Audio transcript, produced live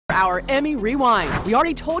Our Emmy Rewind. We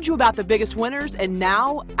already told you about the biggest winners, and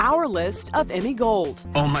now our list of Emmy Gold.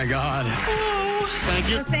 Oh my God. Thank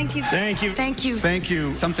you. Oh, thank you. Thank you. Thank you. Thank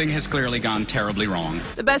you. Something has clearly gone terribly wrong.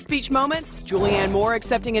 The best speech moments, Julianne Moore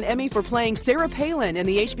accepting an Emmy for playing Sarah Palin in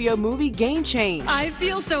the HBO movie Game Change. I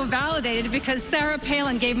feel so validated because Sarah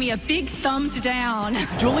Palin gave me a big thumbs down.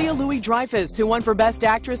 Julia Louis-Dreyfus, who won for Best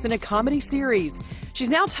Actress in a Comedy Series. She's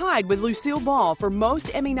now tied with Lucille Ball for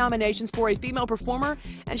most Emmy nominations for a female performer,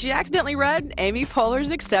 and she accidentally read Amy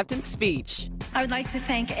Poehler's acceptance speech. I would like to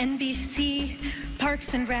thank NBC,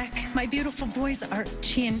 Parks and Rec, my beautiful boys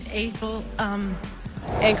Archie and Abel.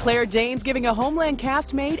 And Claire Danes giving a Homeland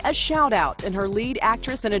castmate a shout-out in her lead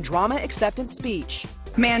actress in a drama acceptance speech.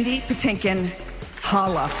 Mandy Patinkin,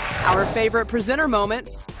 holla. Our favorite presenter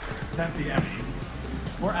moments. Present the Emmy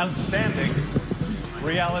for Outstanding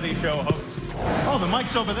Reality Show Host. Oh, the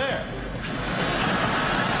mic's over there.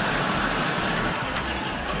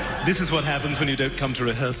 This is what happens when you don't come to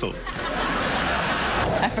rehearsal.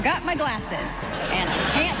 I forgot my glasses, and I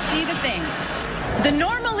can't see the thing. The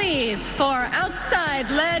normalies for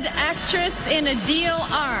outside-led actress in a deal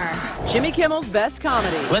are Jimmy Kimmel's Best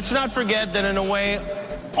Comedy. Let's not forget that in a way,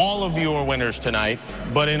 all of you are winners tonight,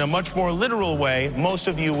 but in a much more literal way, most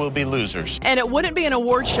of you will be losers. And it wouldn't be an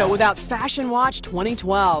award show without Fashion Watch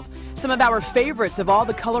 2012. Some of our favorites of all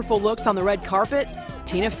the colorful looks on the red carpet: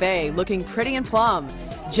 Tina Fey looking pretty and plum,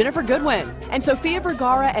 Jennifer Goodwin, and Sofia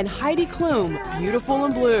Vergara and Heidi Klum, beautiful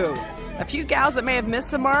and blue. A few gals that may have missed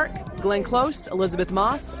the mark: Glenn Close, Elizabeth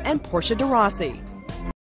Moss, and Portia de Rossi.